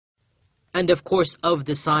And of course, of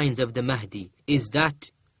the signs of the Mahdi is that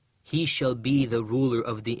he shall be the ruler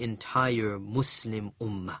of the entire Muslim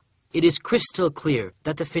Ummah. It is crystal clear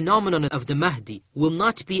that the phenomenon of the Mahdi will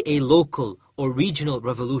not be a local or regional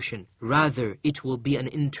revolution. Rather, it will be an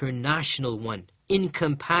international one,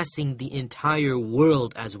 encompassing the entire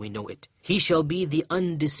world as we know it. He shall be the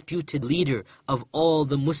undisputed leader of all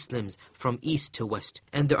the Muslims from east to west.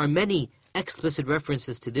 And there are many explicit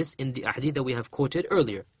references to this in the hadith that we have quoted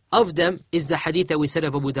earlier. Of them is the hadith that we said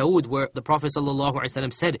of Abu Dawood, where the Prophet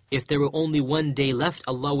ﷺ said, if there were only one day left,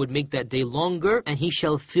 Allah would make that day longer, and He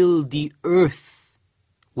shall fill the earth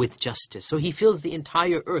with justice. So He fills the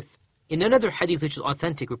entire earth. In another hadith which is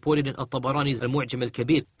authentic, reported in At-Tabarani's Al-Mu'jam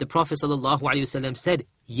Al-Kabir, the Prophet ﷺ said,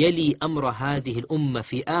 يَلِي أَمْرَ هَذِهِ الْأُمَّةِ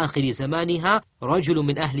فِي آخِرِ زَمَانِهَا رَجُلٌ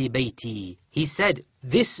مِّنْ أَهْلِ بَيْتِي. He said,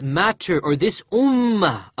 this matter or this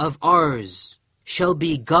ummah of ours shall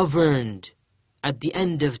be governed at the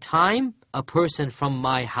end of time, a person from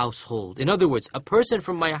my household. In other words, a person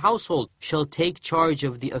from my household shall take charge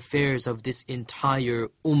of the affairs of this entire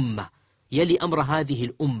ummah. يَلِي أَمْرَ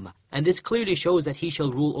هَذِهِ الْأُمَّةِ. And this clearly shows that he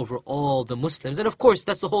shall rule over all the Muslims. And of course,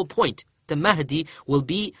 that's the whole point. The Mahdi will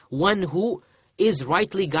be one who is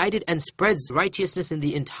rightly guided and spreads righteousness in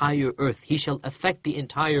the entire earth. He shall affect the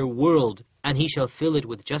entire world, and he shall fill it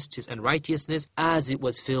with justice and righteousness as it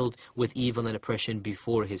was filled with evil and oppression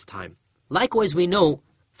before his time. Likewise, we know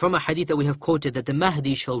from a hadith that we have quoted that the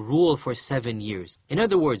Mahdi shall rule for 7 years. In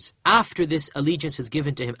other words, after this allegiance is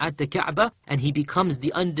given to him at the Kaaba and he becomes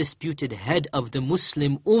the undisputed head of the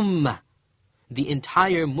Muslim Ummah, the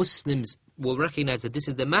entire Muslims will recognize that this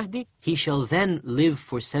is the Mahdi. He shall then live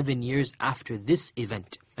for 7 years after this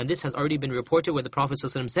event. And this has already been reported where the Prophet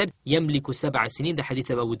ﷺ said, يَمْلِكُ سَبْعَ سِنِينَ, the hadith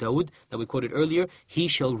of Abu Dawood that we quoted earlier, he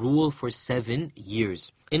shall rule for 7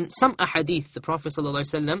 years. In some ahadith, the Prophet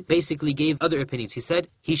ﷺ basically gave other opinions. He said,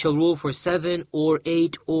 he shall rule for 7 or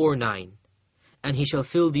 8 or 9. And he shall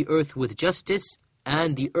fill the earth with justice,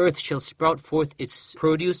 and the earth shall sprout forth its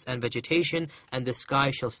produce and vegetation, and the sky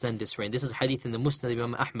shall send its rain. This is hadith in the Musnad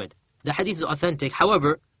Imam Ahmad. The hadith is authentic.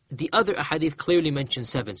 However, the other ahadith clearly mention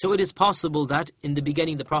 7. So it is possible that in the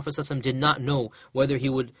beginning the Prophet ﷺ did not know whether he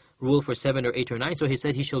would rule for 7 or 8 or 9. So he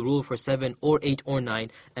said he shall rule for 7 or 8 or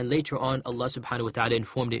 9. And later on Allah subhanahu wa ta'ala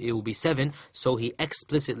informed him it will be 7. So he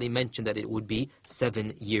explicitly mentioned that it would be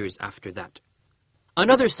 7 years after that.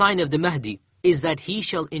 Another sign of the Mahdi is that he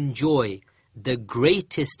shall enjoy the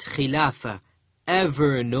greatest khilafah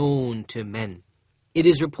ever known to men. It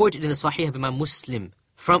is reported in the Sahih of Imam Muslim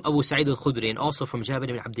from Abu Sa'id al-Khudri and also from Jabir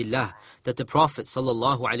ibn Abdullah that the Prophet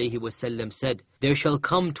ﷺ said, there shall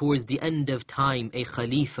come towards the end of time a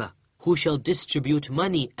Khalifa who shall distribute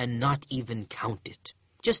money and not even count it.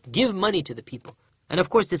 Just give money to the people. And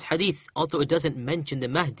of course this hadith, although it doesn't mention the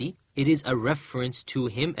Mahdi, it is a reference to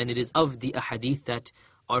him, and it is of the ahadith that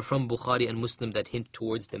are from Bukhari and Muslim that hint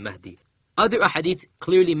towards the Mahdi. Other ahadith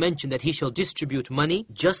clearly mention that he shall distribute money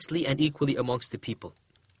justly and equally amongst the people.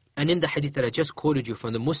 And in the hadith that I just quoted you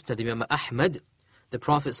from the Musnad Imam Ahmad, the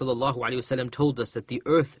Prophet ﷺ told us that the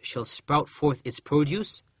earth shall sprout forth its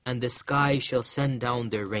produce and the sky shall send down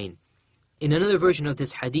their rain. In another version of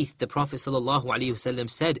this hadith, the Prophet ﷺ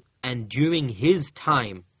said, and during his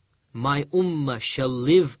time, my ummah shall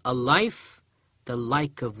live a life the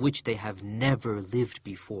like of which they have never lived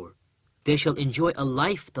before. They shall enjoy a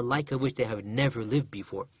life the like of which they have never lived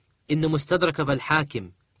before. In the Mustadrak of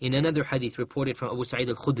Al-Hakim, in another hadith reported from Abu Sa'id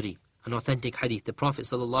al-Khudri, an authentic hadith, the Prophet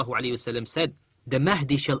ﷺ said, the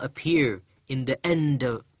Mahdi shall appear in the end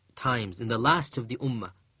of times, in the last of the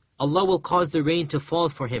ummah. Allah will cause the rain to fall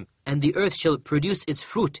for him, and the earth shall produce its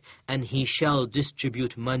fruit, and he shall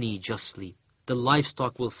distribute money justly. The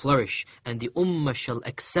livestock will flourish, and the ummah shall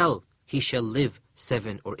excel. He shall live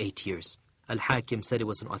 7 or 8 years. Al-Hakim said it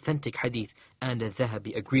was an authentic hadith, and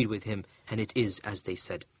Al-Dhahabi agreed with him, and it is as they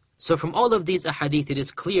said. So from all of these ahadith, it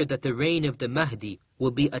is clear that the reign of the Mahdi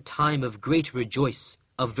will be a time of great rejoice,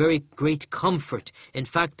 of very great comfort, in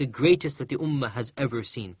fact the greatest that the ummah has ever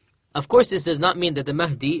seen. Of course, this does not mean that the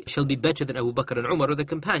Mahdi shall be better than Abu Bakr and Umar or the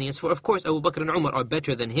companions, for of course Abu Bakr and Umar are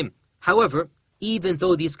better than him. However, even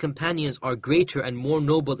though these companions are greater and more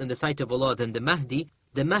noble in the sight of Allah than the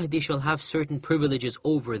Mahdi shall have certain privileges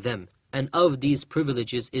over them. And of these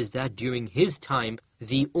privileges is that during his time,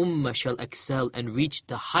 the ummah shall excel and reach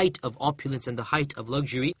the height of opulence and the height of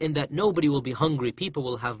luxury, in that nobody will be hungry, people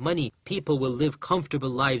will have money, people will live comfortable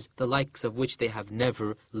lives, the likes of which they have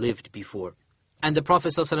never lived before. And the Prophet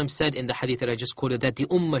ﷺ said in the hadith that I just quoted that the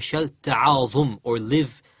ummah shall ta'azum, or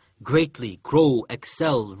live greatly, grow,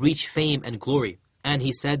 excel, reach fame and glory. And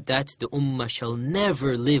he said that the ummah shall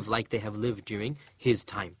never live like they have lived during his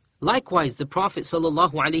time. Likewise, the Prophet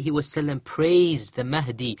ﷺ praised the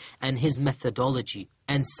Mahdi and his methodology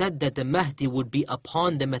and said that the Mahdi would be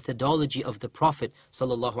upon the methodology of the Prophet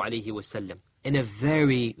ﷺ in a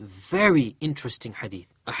very, very interesting hadith.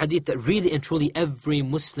 A hadith that really and truly every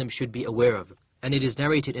Muslim should be aware of. And it is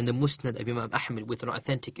narrated in the Musnad of Imam Ahmad with an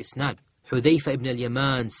authentic isnad. Hudhayfa ibn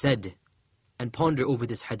al-Yaman said, and ponder over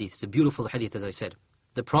this hadith, it's a beautiful hadith as I said.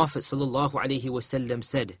 The Prophet ﷺ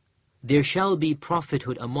said, "There shall be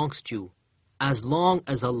prophethood amongst you as long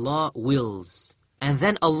as Allah wills, and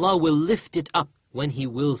then Allah will lift it up when He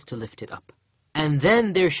wills to lift it up. And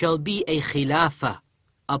then there shall be a khilafah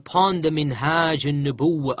upon the minhaj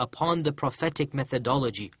al-nubuwwah, upon the prophetic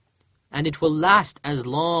methodology, and it will last as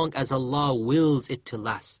long as Allah wills it to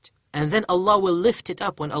last. And then Allah will lift it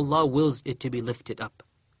up when Allah wills it to be lifted up.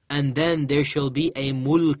 And then there shall be a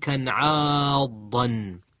mulkan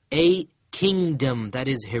 'addan, a kingdom that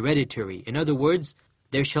is hereditary. In other words,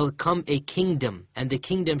 there shall come a kingdom, and the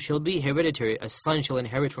kingdom shall be hereditary. A son shall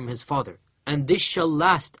inherit from his father. And this shall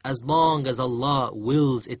last as long as Allah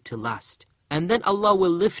wills it to last. And then Allah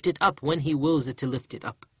will lift it up when He wills it to lift it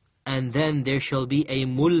up. And then there shall be a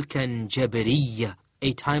mulkan jabariyya,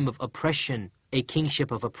 a time of oppression, a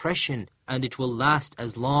kingship of oppression, and it will last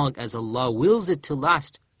as long as Allah wills it to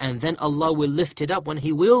last. And then Allah will lift it up when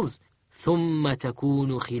He wills. ثُمَّ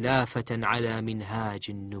تَكُونُ خِلَافَةً عَلَى مِنْهَاجِ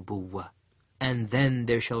النُّبُوَّةِ. And then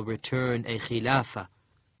there shall return a khilafah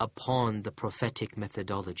upon the prophetic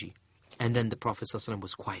methodology. And then the Prophet ﷺ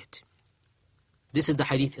was quiet. This is the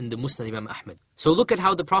hadith in the Musnad Imam Ahmad. So look at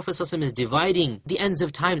how the Prophet ﷺ is dividing the ends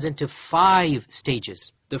of times into 5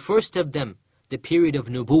 stages. The first of them, the period of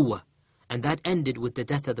nubuwwah, and that ended with the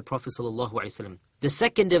death of the Prophet ﷺ. The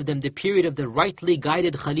second of them, the period of the rightly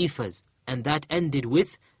guided khalifas, and that ended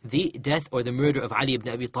with the death or the murder of Ali ibn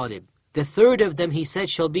Abi Talib. The third of them, he said,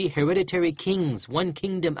 shall be hereditary kings, one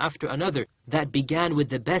kingdom after another. That began with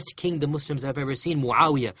the best king the Muslims have ever seen,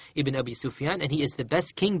 Muawiyah ibn Abi Sufyan, and he is the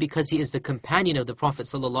best king because he is the companion of the Prophet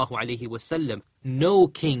ﷺ. No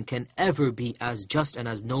king can ever be as just and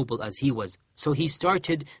as noble as he was. So he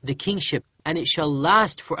started the kingship, and it shall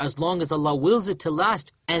last for as long as Allah wills it to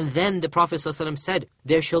last. And then the Prophet ﷺ said,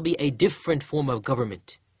 there shall be a different form of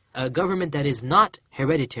government, a government that is not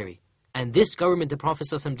hereditary. And this government, the Prophet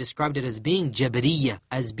ﷺ described it as being jabariyya,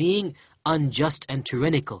 as being unjust and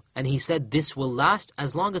tyrannical. And he said this will last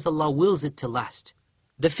as long as Allah wills it to last.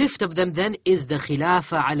 The fifth of them then is the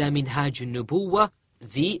khilafah ala minhaj al-nubuwwah,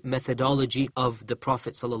 the methodology of the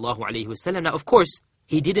Prophet ﷺ. Now of course,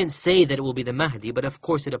 he didn't say that it will be the Mahdi, but of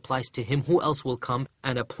course it applies to him. Who else will come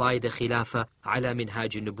and apply the khilafah ala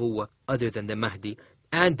minhaj al-nubuwwah other than the Mahdi?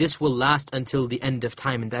 And this will last until the end of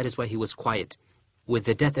time, and that is why he was quiet. With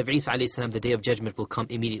the death of Isa a.s., the day of judgment will come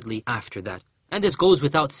immediately after that. And this goes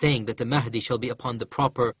without saying that the Mahdi shall be upon the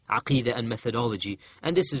proper aqeedah and methodology.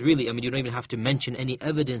 And this is really, you don't even have to mention any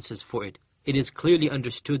evidences for it. It is clearly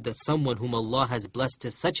understood that someone whom Allah has blessed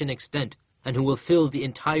to such an extent, and who will fill the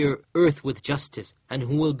entire earth with justice, and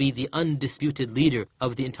who will be the undisputed leader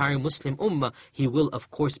of the entire Muslim ummah, he will of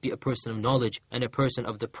course be a person of knowledge and a person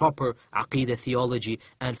of the proper aqeedah theology,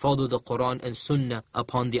 and follow the Quran and Sunnah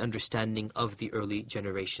upon the understanding of the early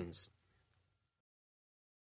generations.